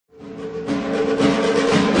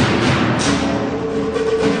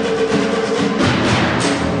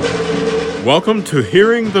Welcome to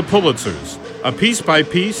Hearing the Pulitzers, a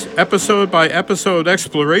piece-by-piece, episode-by-episode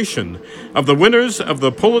exploration of the winners of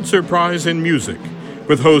the Pulitzer Prize in Music,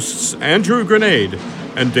 with hosts Andrew Grenade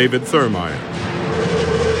and David Thurmeyer.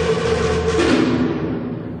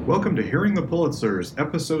 Welcome to Hearing the Pulitzers,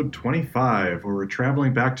 episode 25, where we're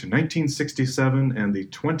traveling back to 1967 and the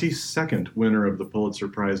 22nd winner of the Pulitzer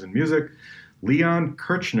Prize in Music, Leon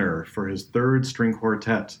Kirchner, for his third string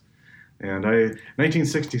quartet. And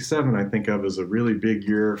 1967 I think of as a really big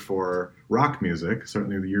year for rock music,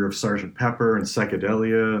 certainly the year of Sgt. Pepper and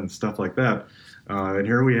psychedelia and stuff like that. And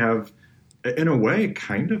here we have, in a way,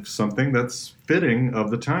 kind of something that's fitting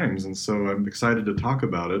of the times. And so I'm excited to talk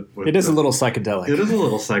about it. It is a little psychedelic. It is a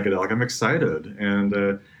little psychedelic. I'm excited.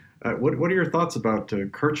 And what are your thoughts about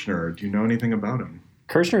Kirchner? Do you know anything about him?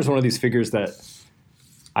 Kirchner is one of these figures that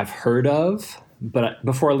I've heard of. But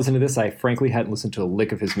before I listened to this, I frankly hadn't listened to a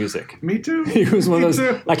lick of his music. Me too. He was one of those.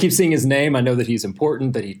 Too. I keep seeing his name. I know that he's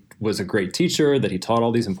important, that he was a great teacher, that he taught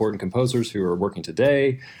all these important composers who are working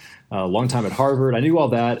today. A long time at Harvard. I knew all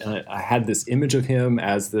that, and I had this image of him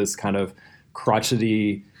as this kind of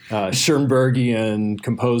crotchety Schoenbergian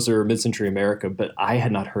composer, mid-century America, but I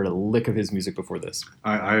had not heard a lick of his music before this.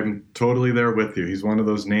 I'm totally there with you. He's one of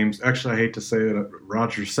those names. Actually, I hate to say it,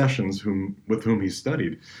 Roger Sessions, with whom he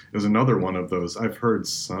studied, is another one of those. I've heard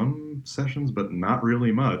some Sessions, but not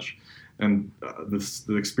really much. And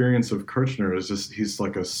the experience of Kirchner is just, he's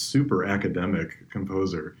like a super academic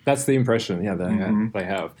composer. That's the impression, yeah, that I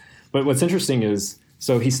have. But what's interesting is,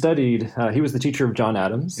 so he studied, he was the teacher of John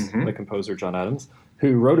Adams, the composer John Adams,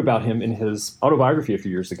 who wrote about him in his autobiography a few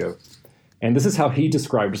years ago. And this is how he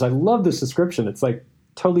described it. I love this description. It's like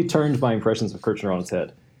totally turned my impressions of Kirchner on its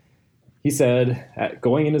head. He said,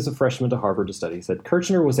 going in as a freshman to Harvard to study, he said,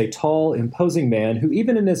 Kirchner was a tall, imposing man who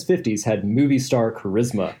even in his 50s had movie star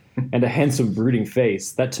charisma and a handsome, brooding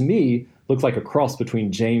face that to me looked like a cross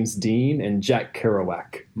between James Dean and Jack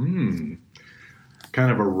Kerouac.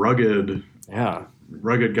 Kind of a rugged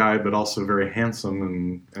guy, but also very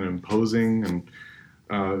handsome and imposing and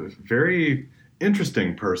very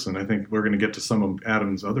interesting person. I think we're going to get to some of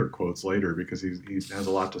Adams' other quotes later because he has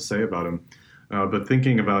a lot to say about him. But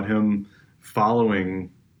thinking about him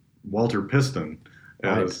following Walter Piston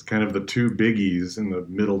as kind of the two biggies in the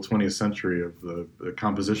middle 20th century of the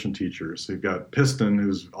composition teachers. So you've got Piston,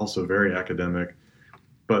 who's also very academic,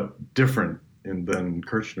 but different than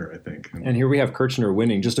Kirchner, I think. And here we have Kirchner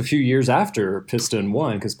winning just a few years after Piston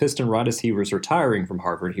won, because Piston, right as he was retiring from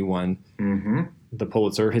Harvard, he won the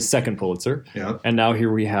Pulitzer, his second Pulitzer. Yep. And now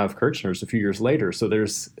here we have Kirchner's a few years later. So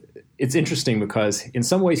it's interesting because in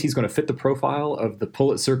some ways he's going to fit the profile of the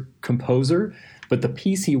Pulitzer composer, but the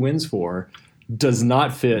piece he wins for does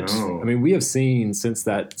not fit. No. I mean, we have seen since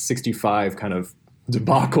that 65 kind of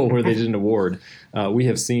debacle where they did an award, we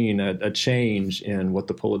have seen a change in what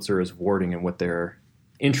the Pulitzer is awarding and what they're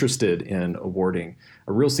interested in awarding.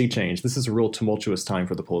 A real sea change. This is a real tumultuous time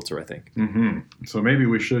for the Pulitzer, I think. So maybe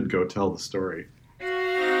we should go tell the story.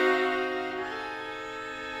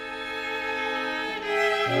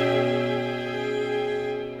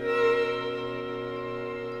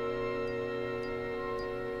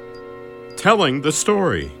 Telling the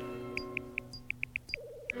story.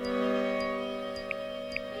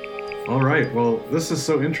 All right. Well, this is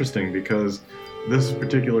so interesting because this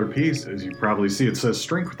particular piece, as you probably see, it says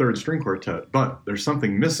third string quartet, but there's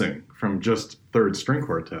something missing from just third string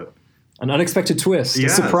quartet. An unexpected twist, a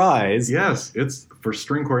surprise. Yes, it's for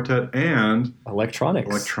string quartet and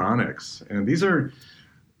electronics. And these are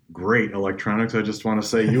great electronics. I just want to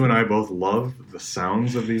say you and I both love the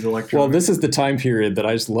sounds of these electronics. Well, this is the time period that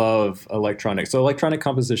I just love electronics. So electronic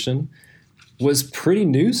composition was pretty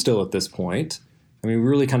new still at this point. I mean, we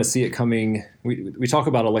really kind of see it coming. We talk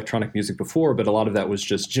about electronic music before, but a lot of that was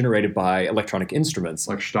just generated by electronic instruments.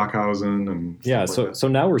 Like Stockhausen and so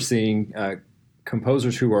now we're seeing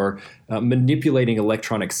composers who are manipulating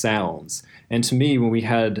electronic sounds. And to me, when we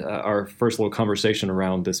had our first little conversation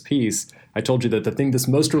around this piece, I told you that the thing this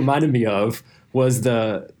most reminded me of was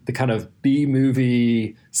the kind of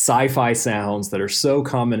B-movie sci-fi sounds that are so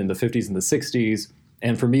common in the 50s and the 60s.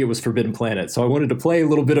 And for me, it was Forbidden Planet. So I wanted to play a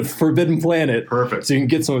little bit of Forbidden Planet. Perfect. So you can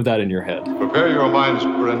get some of that in your head. Prepare your minds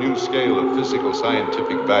for a new scale of physical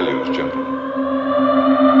scientific values, gentlemen.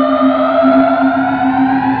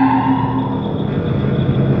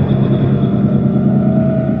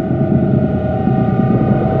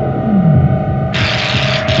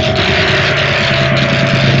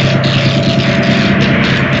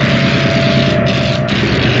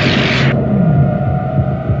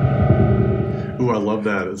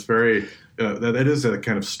 It's very that is a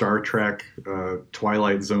kind of Star Trek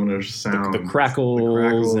Twilight Zone-ish sound. The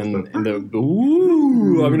crackles and the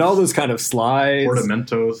ooh. I mean, all those kind of slides.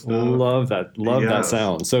 Portamento stuff. Love that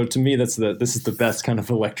sound. So to me, this is the best kind of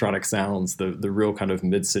electronic sounds. The real kind of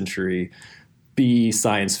mid-century B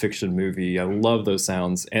science fiction movie. I love those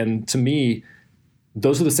sounds, and to me,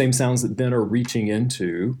 those are the same sounds that then are reaching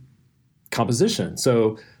into composition.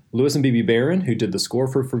 So Lewis and B.B. Barron, who did the score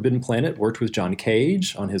for Forbidden Planet, worked with John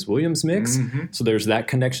Cage on his Williams mix. Mm-hmm. So there's that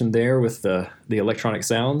connection there with the electronic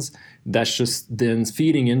sounds. That's just then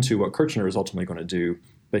feeding into what Kirchner is ultimately going to do.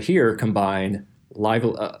 But here, combine live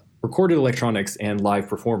recorded electronics and live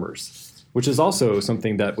performers, which is also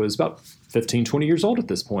something that was about 15, 20 years old at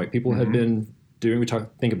this point. People had been doing,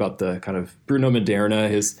 think about the kind of Bruno Maderna,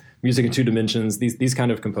 his Music in Two Dimensions, these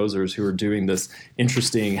kind of composers who are doing this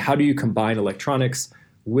interesting, how do you combine electronics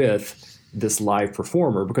with this live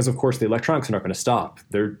performer? Because of course the electronics are not going to stop.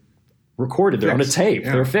 They're recorded, they're on a tape,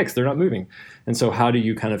 they're fixed, they're not moving. And so how do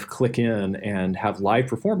you kind of click in and have live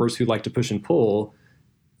performers who like to push and pull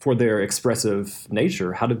for their expressive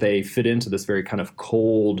nature? How do they fit into this very kind of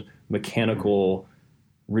cold, mechanical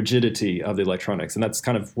rigidity of the electronics? And that's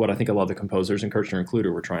kind of what I think a lot of the composers, and Kirchner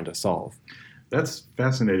included, were trying to solve. That's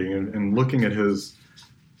fascinating. And looking at his,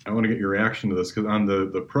 I want to get your reaction to this, because on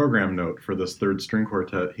the program note for this third string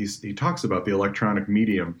quartet, he talks about the electronic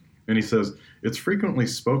medium, and he says, it's frequently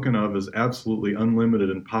spoken of as absolutely unlimited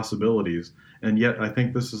in possibilities, and yet I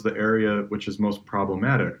think this is the area which is most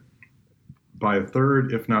problematic. By a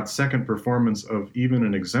third, if not second performance of even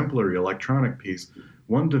an exemplary electronic piece,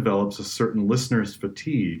 one develops a certain listener's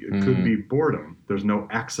fatigue. It could be boredom. There's no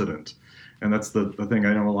accident. And that's the thing.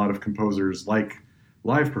 I know a lot of composers like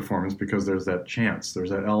live performance because there's that chance. There's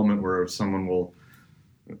that element where someone will,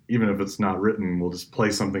 even if it's not written, will just play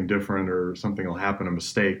something different, or something will happen, a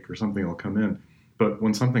mistake, or something will come in. But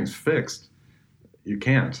when something's fixed, you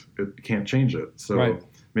can't change it. So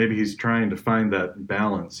maybe he's trying to find that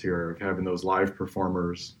balance here of having those live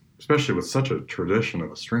performers, especially with such a tradition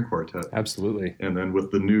of a string quartet. Absolutely. And then with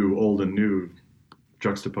the old and new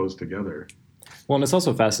juxtaposed together. Well, and it's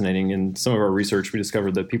also fascinating. In some of our research, we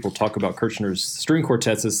discovered that people talk about Kirchner's string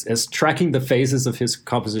quartets as tracking the phases of his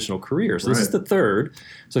compositional career. So this is the third.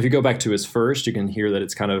 So if you go back to his first, you can hear that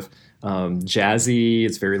it's kind of jazzy,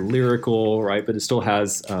 it's very lyrical, right? But it still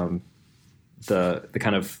has the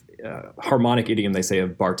kind of harmonic idiom, they say,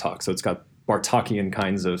 of Bartok. So it's got Bartokian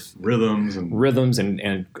kinds of rhythms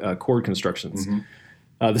and chord constructions. Mm-hmm.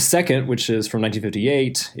 The second, which is from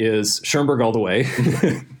 1958, is Schoenberg All the Way.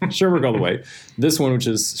 Schoenberg All the Way. This one, which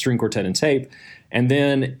is string quartet and tape. And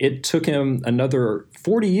then it took him another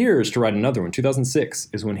 40 years to write another one. 2006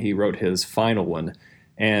 is when he wrote his final one.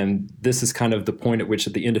 And this is kind of the point at which,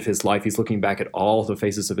 at the end of his life, he's looking back at all the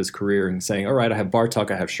phases of his career and saying, all right, I have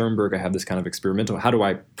Bartok, I have Schoenberg, I have this kind of experimental. How do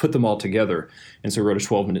I put them all together? And so he wrote a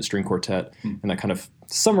 12-minute string quartet, and that kind of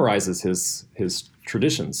summarizes his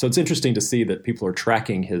traditions. So it's interesting to see that people are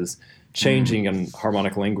tracking his changing and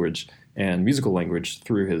harmonic language and musical language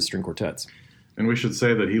through his string quartets. And we should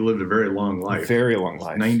say that he lived a very long life. Very long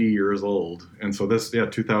life. 90 years old. And so this,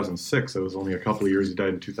 2006, it was only a couple of years. He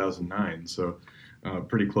died in 2009. So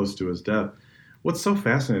pretty close to his death. What's so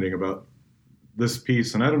fascinating about this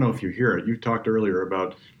piece, and I don't know if you hear it, you talked earlier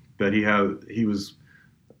about that he was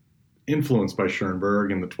influenced by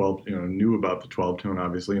Schoenberg and the 12, knew about the 12-tone,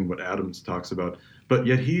 obviously, and what Adams talks about, but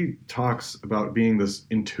yet he talks about being this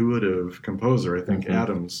intuitive composer. I think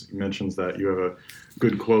Adams mentions that. You have a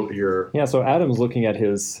good quote here. Yeah, so Adams, looking at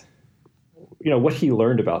his, what he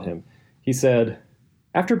learned about him, he said,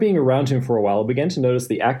 after being around him for a while, I began to notice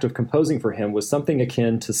the act of composing for him was something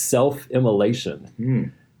akin to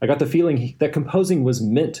self-immolation. I got the feeling that composing was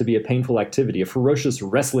meant to be a painful activity, a ferocious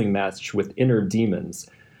wrestling match with inner demons.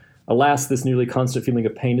 Alas, this nearly constant feeling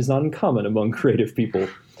of pain is not uncommon among creative people.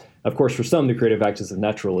 Of course, for some, the creative act is as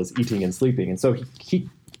natural as eating and sleeping. And so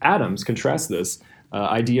Adams contrasts this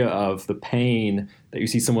idea of the pain that you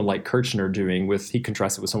see someone like Kirchner doing he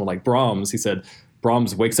contrasts it with someone like Brahms. He said,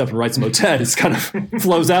 Brahms wakes up and writes a motet. It kind of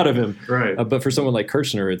flows out of him. Right. But for someone like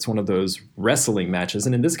Kirchner, it's one of those wrestling matches.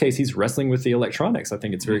 And in this case, he's wrestling with the electronics. I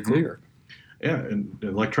think it's very clear. Yeah, and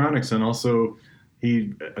electronics. And also,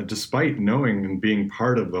 he, despite knowing and being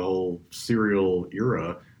part of the whole serial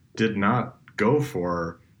era, did not go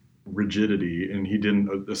for rigidity. And he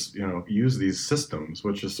didn't use these systems,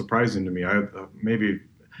 which is surprising to me. Maybe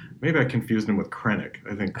I confused him with Krennic.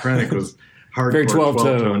 I think Krennic was hardcore very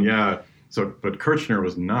 12-tone. Yeah. So, but Kirchner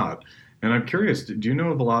was not. And I'm curious, do you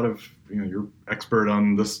know of a lot of, you're expert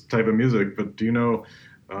on this type of music, but do you know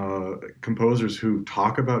composers who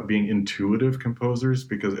talk about being intuitive composers,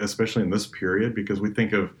 because especially in this period, because we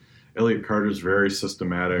think of Elliott Carter's very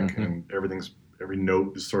systematic, and every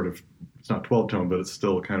note is sort of, it's not 12-tone, but it's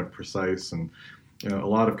still kind of precise, and a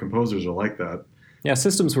lot of composers are like that. Yeah,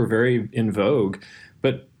 systems were very in vogue,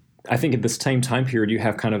 but I think at this same time period you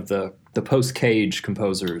have kind of the post-Cage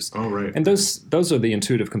composers. Oh, right. And those are the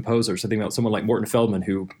intuitive composers. I think about someone like Morton Feldman,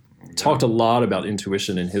 who talked a lot about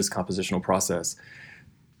intuition in his compositional process.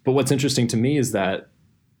 But what's interesting to me is that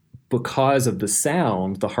because of the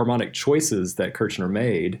sound, the harmonic choices that Kirchner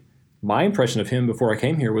made, my impression of him before I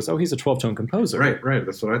came here was, he's a 12-tone composer. Right.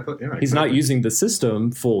 That's what I thought. Yeah, he's not using the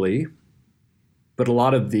system fully, but a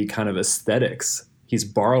lot of the kind of aesthetics he's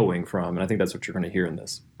borrowing from, and I think that's what you're going to hear in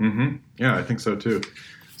this. Mm-hmm. Yeah, I think so too.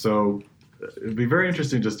 So it'd be very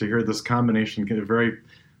interesting just to hear this combination, very,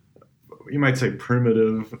 you might say,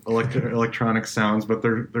 primitive electronic sounds, but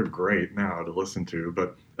they're great now to listen to.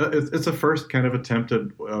 But it's a first kind of attempt at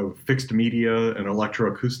fixed media and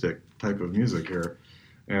electroacoustic type of music here.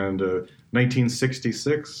 And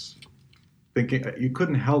 1966, thinking you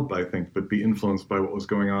couldn't help, I think, but be influenced by what was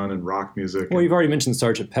going on in rock music. Well, you've already mentioned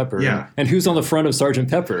Sgt. Pepper. Yeah. And who's on the front of Sgt.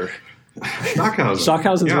 Pepper? Stockhausen.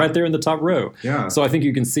 Stockhausen's right there in the top row. Yeah. So I think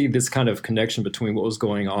you can see this kind of connection between what was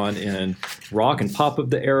going on in rock and pop of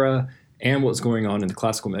the era and what's going on in the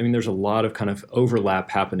classical. I mean, there's a lot of kind of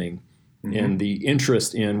overlap happening in the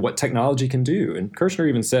interest in what technology can do. And Kirchner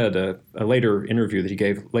even said, a later interview that he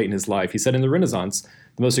gave late in his life, he said, in the Renaissance,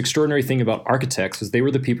 the most extraordinary thing about architects was they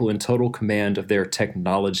were the people in total command of their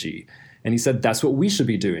technology. And he said that's what we should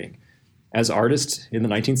be doing as artists in the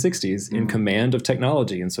 1960s, in command of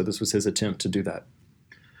technology. And so this was his attempt to do that.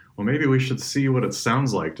 Well, maybe we should see what it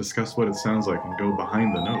sounds like, discuss what it sounds like, and go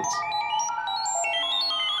behind the notes.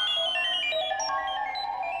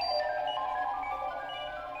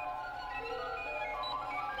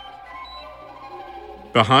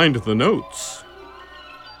 Behind the Notes.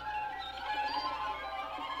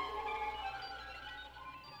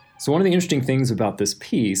 So one of the interesting things about this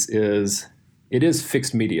piece is it is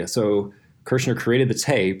fixed media. So Kirchner created the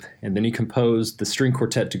tape, and then he composed the string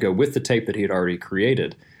quartet to go with the tape that he had already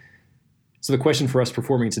created. So the question for us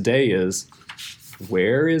performing today is,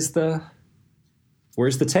 where's the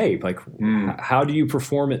tape? Like, how do you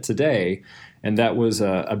perform it today? And that was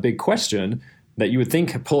a big question that you would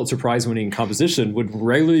think a Pulitzer Prize-winning composition would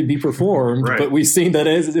regularly be performed, but we've seen that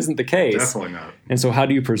it isn't the case. Definitely not. And so how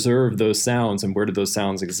do you preserve those sounds, and where do those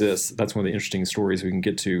sounds exist? That's one of the interesting stories we can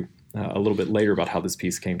get to a little bit later about how this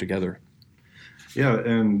piece came together. Yeah,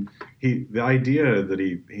 and the idea that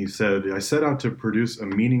he said, I set out to produce a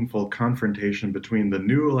meaningful confrontation between the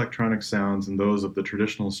new electronic sounds and those of the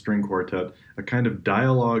traditional string quartet, a kind of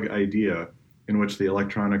dialogue idea in which the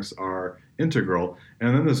electronics are integral.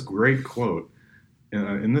 And then this great quote,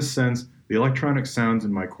 in this sense, the electronic sounds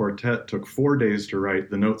in my quartet took 4 days to write,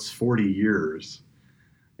 the notes 40 years.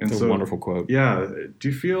 And It's a wonderful quote. Yeah. Do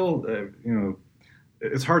you feel,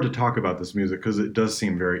 it's hard to talk about this music because it does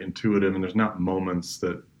seem very intuitive, and there's not moments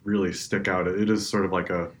that really stick out. It is sort of like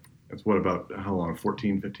how long,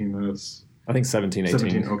 14, 15 minutes? I think 17,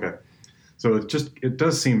 18. Okay. So it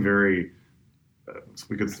does seem very,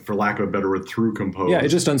 we could, for lack of a better word, through composed. Yeah, it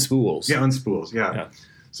just unspools. Yeah, unspools, yeah.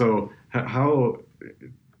 So how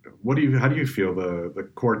do you feel the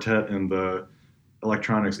quartet and the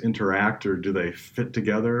electronics interact, or do they fit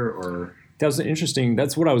together, or? That's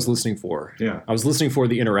what I was listening for. Yeah. I was listening for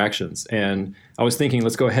the interactions, and I was thinking,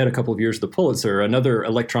 let's go ahead a couple of years to the Pulitzer, another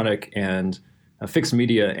electronic and fixed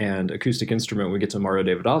media and acoustic instrument when we get to Mario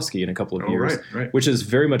Davidovsky in a couple of years, right. which is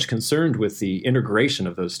very much concerned with the integration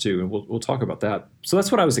of those two, and we'll talk about that. So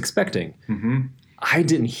that's what I was expecting. Mm-hmm. I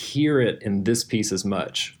didn't hear it in this piece as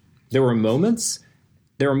much. There are moments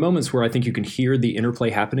where I think you can hear the interplay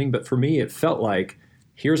happening, but for me it felt like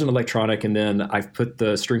here's an electronic, and then I've put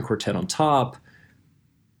the string quartet on top,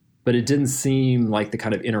 but it didn't seem like the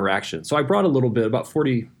kind of interaction. So I brought a little bit, about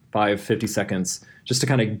 45, 50 seconds, just to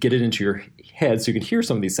kind of get it into your head so you can hear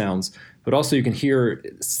some of these sounds, but also you can hear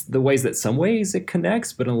the ways that some ways it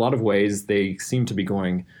connects, but in a lot of ways they seem to be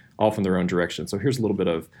going off in their own direction. So here's a little bit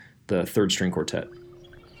of the third string quartet.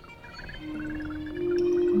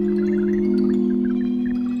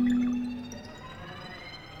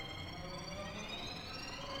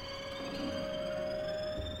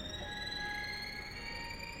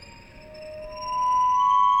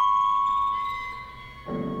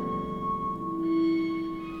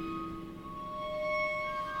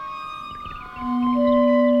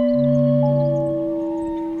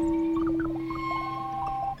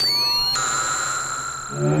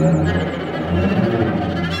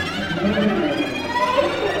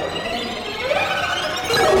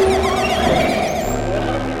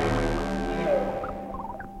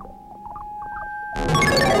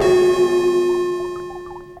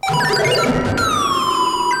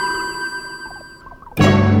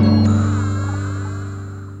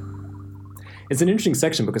 it's an interesting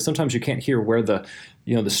section because sometimes you can't hear where the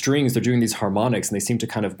strings, they're doing these harmonics and they seem to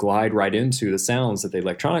kind of glide right into the sounds that the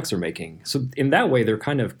electronics are making. So in that way, they're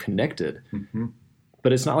kind of connected. Mm-hmm.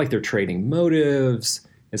 But it's not like they're trading motives.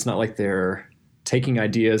 It's not like they're taking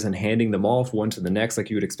ideas and handing them off one to the next like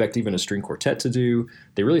you would expect even a string quartet to do.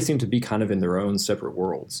 They really seem to be kind of in their own separate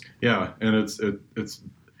worlds. Yeah, and it's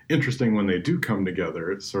interesting when they do come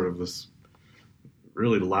together. It's sort of this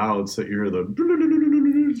really loud, so you hear the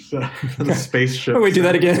spaceship. Oh, wait, do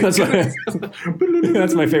that again?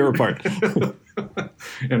 That's my favorite part.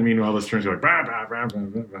 And meanwhile, the strings are like bah, bah, bah, bah,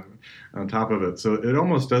 bah, bah, on top of it. So it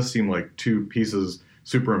almost does seem like two pieces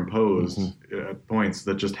superimposed at points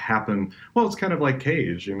that just happen. Well, it's kind of like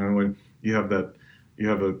Cage, when you have a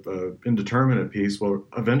indeterminate piece. Well,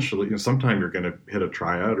 eventually, sometime you're going to hit a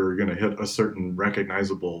triad or you're going to hit a certain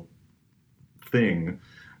recognizable thing,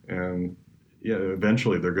 and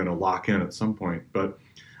eventually they're going to lock in at some point. But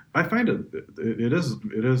I find it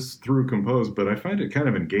is through composed, but I find it kind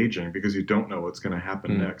of engaging because you don't know what's going to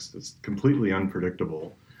happen next. It's completely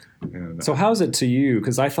unpredictable. And, so how's it to you?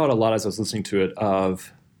 Because I thought a lot as I was listening to it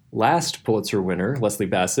of last Pulitzer winner, Leslie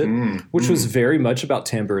Bassett, which was very much about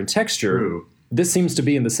timbre and texture. True. This seems to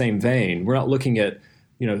be in the same vein. We're not looking at,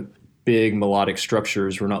 big melodic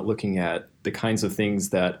structures. We're not looking at the kinds of things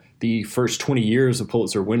that the first 20 years of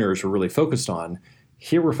Pulitzer winners were really focused on.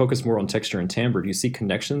 Here we're focused more on texture and timbre. Do you see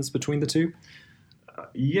connections between the two?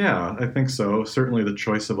 Yeah, I think so. Certainly the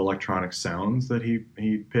choice of electronic sounds that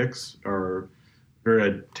he picks are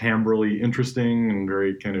very timbrally interesting and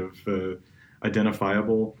very kind of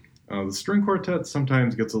identifiable. The string quartet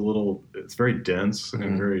sometimes gets it's very dense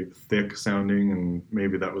and very thick sounding, and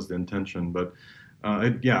maybe that was the intention. But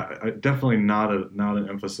definitely not an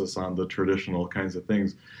emphasis on the traditional kinds of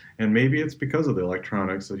things. And maybe it's because of the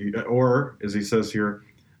electronics that or as he says here,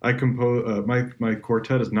 I compose my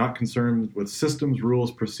quartet is not concerned with systems,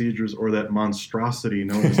 rules, procedures, or that monstrosity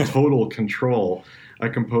known as total control. I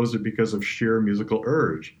composed it because of sheer musical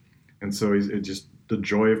urge, and so it's just the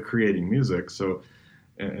joy of creating music. So,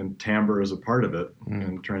 and timbre is a part of it,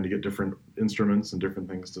 and trying to get different instruments and different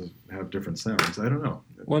things to have different sounds. I don't know.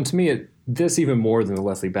 Well, and to me, this even more than the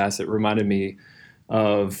Leslie Bassett reminded me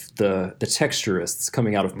of the texturists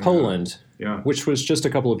coming out of Poland. Yeah. Which was just a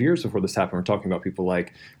couple of years before this happened. We're talking about people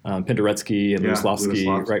like Penderecki and Luslavsky,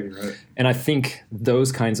 right? And I think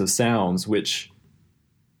those kinds of sounds, which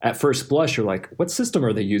at first blush, you're like, what system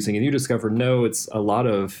are they using? And you discover, no, it's a lot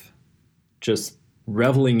of just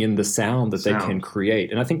reveling in the sound that they can create.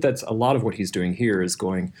 And I think that's a lot of what he's doing here is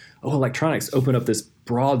going, electronics open up this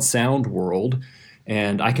broad sound world,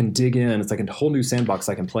 and I can dig in. It's like a whole new sandbox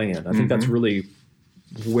I can play in. I think that's really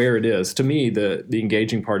where it is. To me, the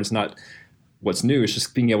engaging part is not what's new. It's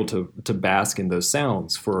just being able to bask in those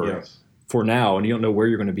sounds for now. And you don't know where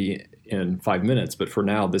you're going to be in 5 minutes, but for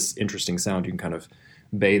now, this interesting sound you can kind of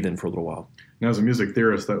bathe in for a little while. Now, as a music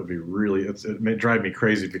theorist, that would be really, it may drive me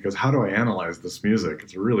crazy because how do I analyze this music?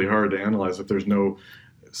 It's really hard to analyze if there's no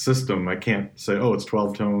system. I can't say, it's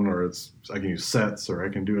 12 tone, or I can use sets, or I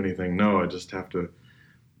can do anything. No, I just have to,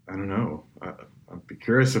 I don't know. I'd be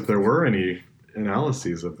curious if there were any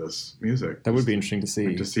analyses of this music. That would be interesting to see.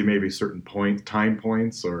 Like to see maybe certain time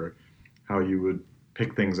points, or how you would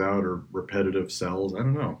pick things out, or repetitive cells. I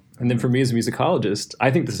don't know. And then for me as a musicologist, I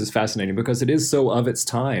think this is fascinating because it is so of its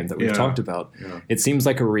time that we've talked about. Yeah. It seems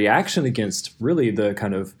like a reaction against really the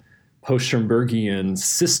kind of post-Schoenbergian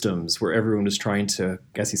systems where everyone is trying to,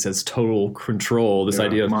 as he says, total control, this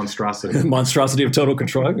idea of monstrosity of total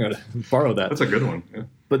control. I'm going to borrow that. That's a good one. Yeah.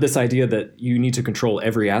 But this idea that you need to control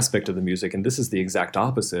every aspect of the music, and this is the exact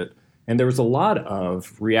opposite. And there was a lot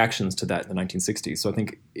of reactions to that in the 1960s. So I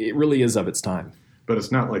think it really is of its time. But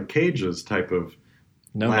it's not like Cage's type of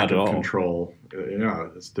not at all control.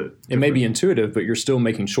 It may be intuitive, but you're still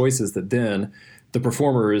making choices that then the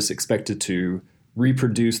performer is expected to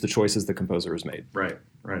reproduce the choices the composer has made. Right,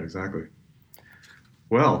 exactly.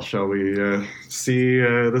 Well, shall we see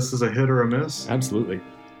this is a hit or a miss? Absolutely.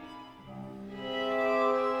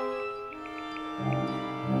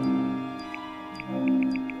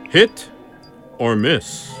 Hit or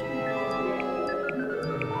miss?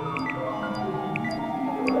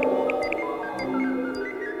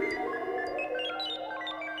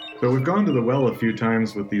 So we've gone to the well a few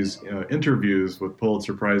times with these interviews with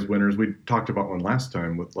Pulitzer Prize winners. We talked about one last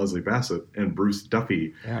time with Leslie Bassett and Bruce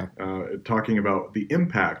Duffy, talking about the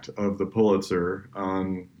impact of the Pulitzer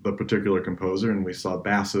on the particular composer. And we saw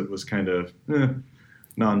Bassett was kind of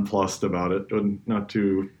nonplussed about it, not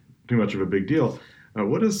too much of a big deal.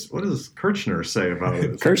 What does Kirchner say about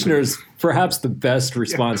it? Kirchner's perhaps the best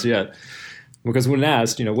response yet. Because when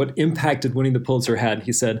asked, what impact did winning the Pulitzer had,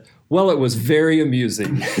 he said, well, it was very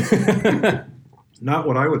amusing. Not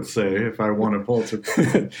what I would say if I won a Pulitzer.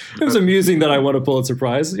 It was amusing that I won a Pulitzer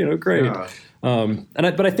Prize. Great. Yeah.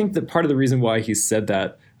 But I think that part of the reason why he said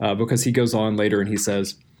that, because he goes on later and he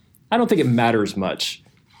says, I don't think it matters much.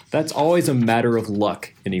 That's always a matter of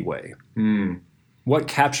luck anyway. What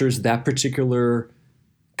captures that particular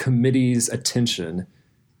committee's attention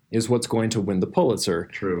is what's going to win the Pulitzer.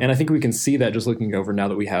 True. And I think we can see that just looking over now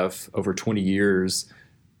that we have over 20 years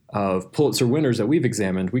of Pulitzer winners that we've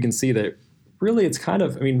examined. We can see that really it's kind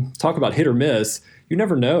of, talk about hit or miss. You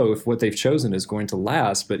never know if what they've chosen is going to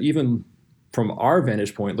last. But even from our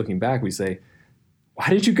vantage point, looking back, we say, why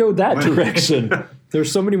did you go that direction?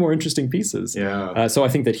 There's so many more interesting pieces. Yeah. So I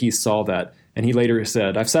think that he saw that. And he later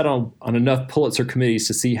said, I've sat on enough Pulitzer committees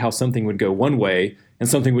to see how something would go one way and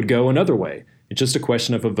something would go another way. It's just a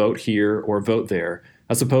question of a vote here or a vote there.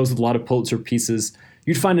 I suppose with a lot of Pulitzer pieces,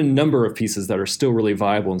 you'd find a number of pieces that are still really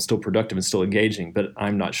viable and still productive and still engaging, but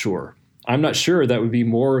I'm not sure. I'm not sure that would be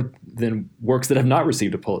more than works that have not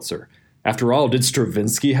received a Pulitzer. After all, did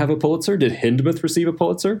Stravinsky have a Pulitzer? Did Hindemith receive a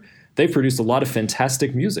Pulitzer? They produced a lot of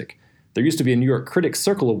fantastic music. There used to be a New York Critics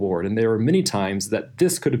Circle Award, and there were many times that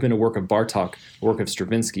this could have been a work of Bartók, a work of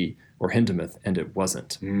Stravinsky, or Hindemith, and it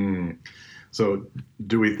wasn't. So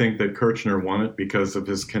do we think that Kirchner won it because of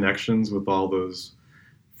his connections with all those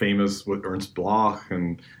famous, with Ernst Bloch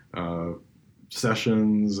and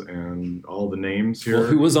Sessions and all the names here? Well,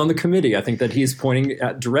 who was on the committee? I think that he's pointing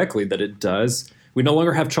at directly that it does. We no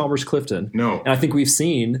longer have Chalmers Clifton. No. And I think we've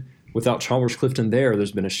seen, without Chalmers Clifton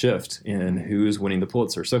there's been a shift in who's winning the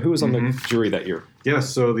Pulitzer. So who was on the jury that year? Yes,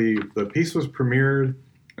 so the piece was premiered,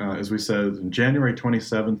 as we said, on January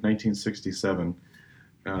 27th, 1967.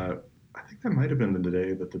 I think that might have been the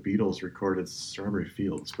day that the Beatles recorded Strawberry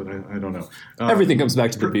Fields, but I don't know. Everything comes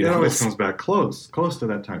back to the Beatles. It always comes back close to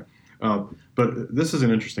that time. But this is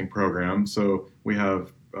an interesting program. So we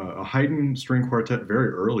have a Haydn string quartet, very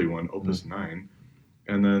early one, Opus 9,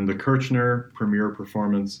 and then the Kirchner premiere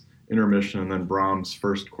performance, intermission, and then Brahms'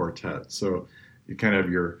 first quartet. So you kind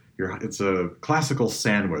of it's a classical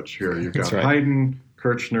sandwich here. You've got right. Haydn,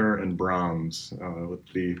 Kirchner, and Brahms, with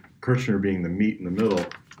the Kirchner being the meat in the middle.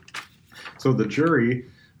 So the jury,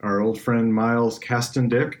 our old friend Miles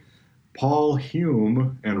Castendick, Paul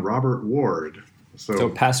Hume, and Robert Ward. So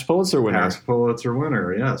past Pulitzer winner. Past Pulitzer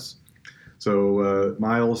winner, yes. So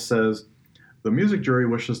Miles says, the music jury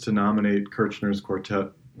wishes to nominate Kirchner's Quartet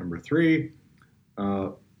No. 3.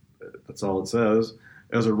 That's all it says.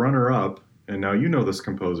 As a runner-up, and now you know this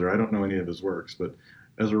composer, I don't know any of his works, but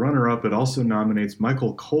as a runner-up, it also nominates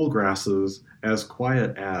Michael Colgrass's As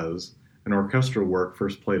Quiet As, an orchestral work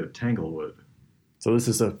first played at Tanglewood. So this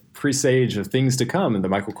is a presage of things to come, and that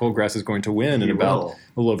Michael Colgrass is going to win in about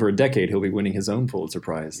a little over a decade. He'll be winning his own Pulitzer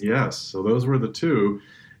Prize. Yes, so those were the two.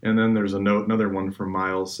 And then there's another one from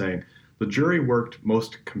Miles saying, the jury worked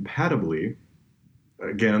most compatibly,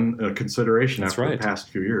 again, a consideration after the past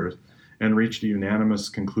few years, and reached a unanimous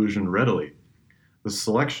conclusion readily. The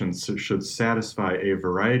selections should satisfy a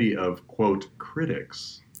variety of, quote,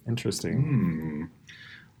 critics. Interesting.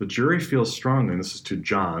 The jury feels strongly, and this is to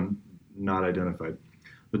John, not identified,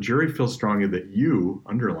 the jury feels strongly that you,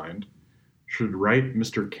 underlined, should write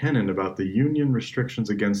Mr. Kennan about the union restrictions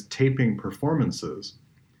against taping performances,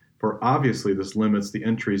 for obviously this limits the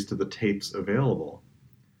entries to the tapes available.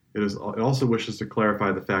 It also wishes to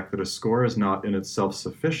clarify the fact that a score is not in itself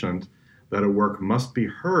sufficient, that a work must be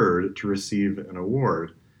heard to receive an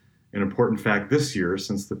award, an important fact this year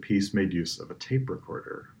since the piece made use of a tape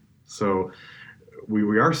recorder. So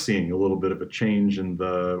we are seeing a little bit of a change in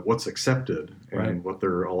what's accepted and what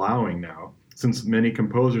they're allowing now. Since many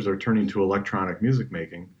composers are turning to electronic music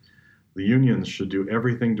making, the unions should do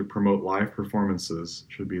everything to promote live performances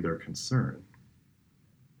should be their concern.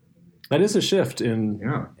 That is a shift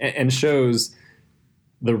and shows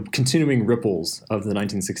the continuing ripples of the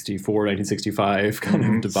 1964, 1965 kind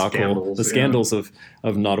of debacle, the scandals of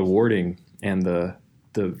not awarding, and the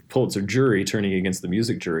Pulitzer jury turning against the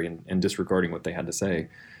music jury and disregarding what they had to say.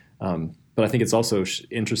 But I think it's also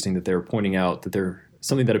interesting that they're pointing out that they're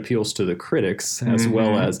something that appeals to the critics as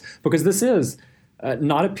well as, because this is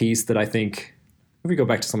not a piece that I think, if we go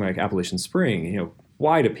back to something like Appalachian Spring,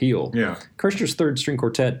 wide appeal. Yeah. Kirchner's third string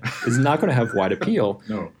quartet is not going to have wide appeal.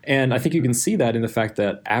 No. And I think you can see that in the fact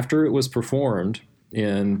that after it was performed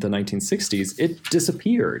in the 1960s, it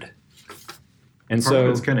disappeared. And Part of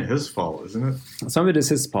it's kind of his fault, isn't it? Some of it is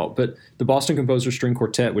his fault, but the Boston Composer String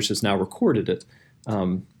Quartet, which has now recorded it,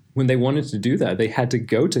 when they wanted to do that, they had to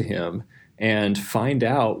go to him and find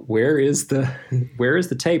out where is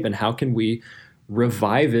the tape and how can we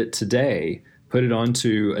revive it today put it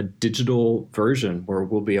onto a digital version where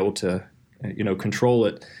we'll be able to, control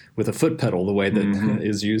it with a foot pedal the way that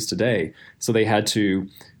is used today. So they had to,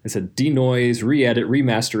 denoise, re-edit,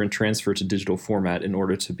 remaster, and transfer to digital format in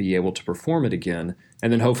order to be able to perform it again.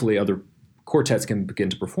 And then hopefully other quartets can begin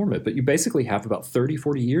to perform it. But you basically have about 30,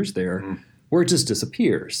 40 years there where it just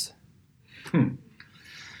disappears.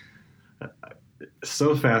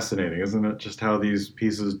 So fascinating, isn't it? Just how these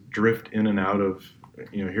pieces drift in and out of,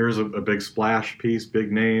 here's a big splash piece,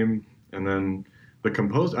 big name, and then the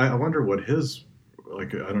composer. I wonder what his, I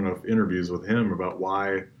don't know if interviews with him about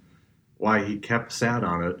why he sat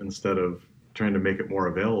on it instead of trying to make it more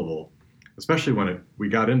available, especially when we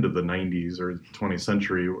got into the 90s or 20th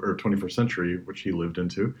century or 21st century, which he lived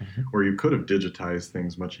into, where you could have digitized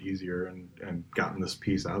things much easier and gotten this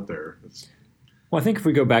piece out there. Well, I think if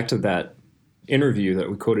we go back to that interview that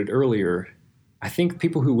we quoted earlier, I think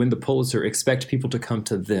people who win the Pulitzer expect people to come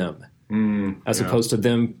to them as opposed to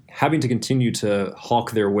them having to continue to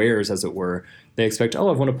hawk their wares, as it were. They expect,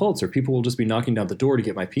 I've won a Pulitzer. People will just be knocking down the door to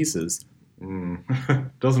get my pieces.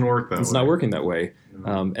 Doesn't work that way. It's not working that way.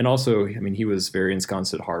 And also, he was very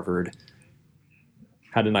ensconced at Harvard.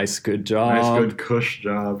 Had a nice, good job. Nice, good cush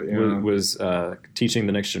job. Yeah. Was teaching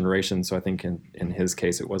the next generation. So I think in his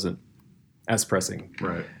case, it wasn't as pressing.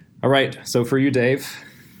 Right. All right. So for you, Dave,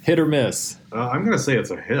 hit or miss? I'm going to say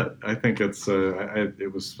it's a hit. I think it's,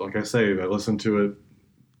 it was, like I say, I listened to it,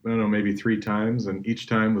 I don't know, maybe 3 times, and each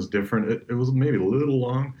time was different. It was maybe a little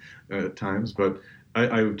long at times, but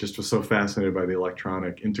I just was so fascinated by the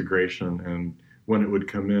electronic integration, and when it would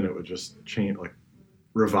come in, it would just change,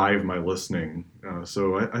 revive my listening.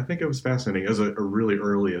 So I think it was fascinating as a really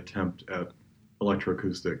early attempt at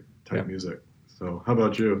electroacoustic type music. So how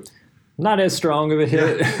about you? Not as strong of a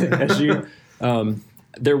hit as you.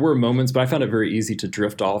 There were moments, but I found it very easy to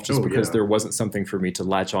drift off just because there wasn't something for me to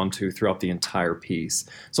latch onto throughout the entire piece.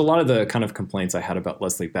 So a lot of the kind of complaints I had about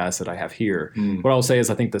Leslie Bassett I have here. What I'll say is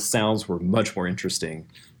I think the sounds were much more interesting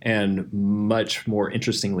and much more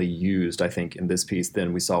interestingly used, I think, in this piece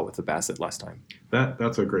than we saw with the Bassett last time.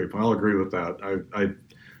 That's a great point. I'll agree with that. I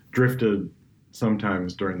drifted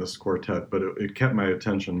sometimes during this quartet, but it kept my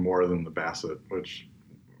attention more than the Bassett, which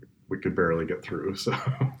we could barely get through. So,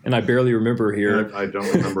 and I barely remember here. I don't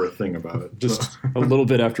remember a thing about it. Just a little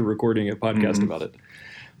bit after recording a podcast about it.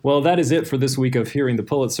 Well, that is it for this week of Hearing the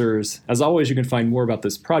Pulitzers. As always, you can find more about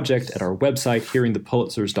this project at our website,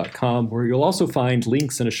 hearingthepulitzers.com, where you'll also find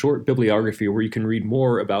links and a short bibliography where you can read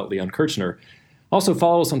more about Leon Kirchner. Also,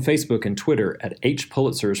 follow us on Facebook and Twitter at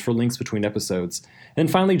 @Pulitzers for links between episodes.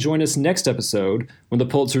 And finally, join us next episode when the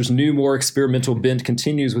Pulitzer's new, more experimental bent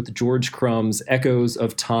continues with George Crumb's Echoes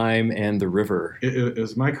of Time and the River.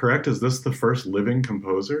 Am I correct? Is this the first living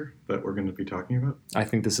composer that we're going to be talking about? I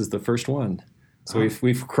think this is the first one. So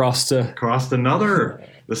we've crossed another.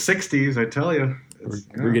 The 60s, I tell you.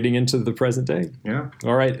 We're getting into the present day. Yeah.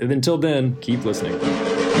 All right. And until then, keep listening.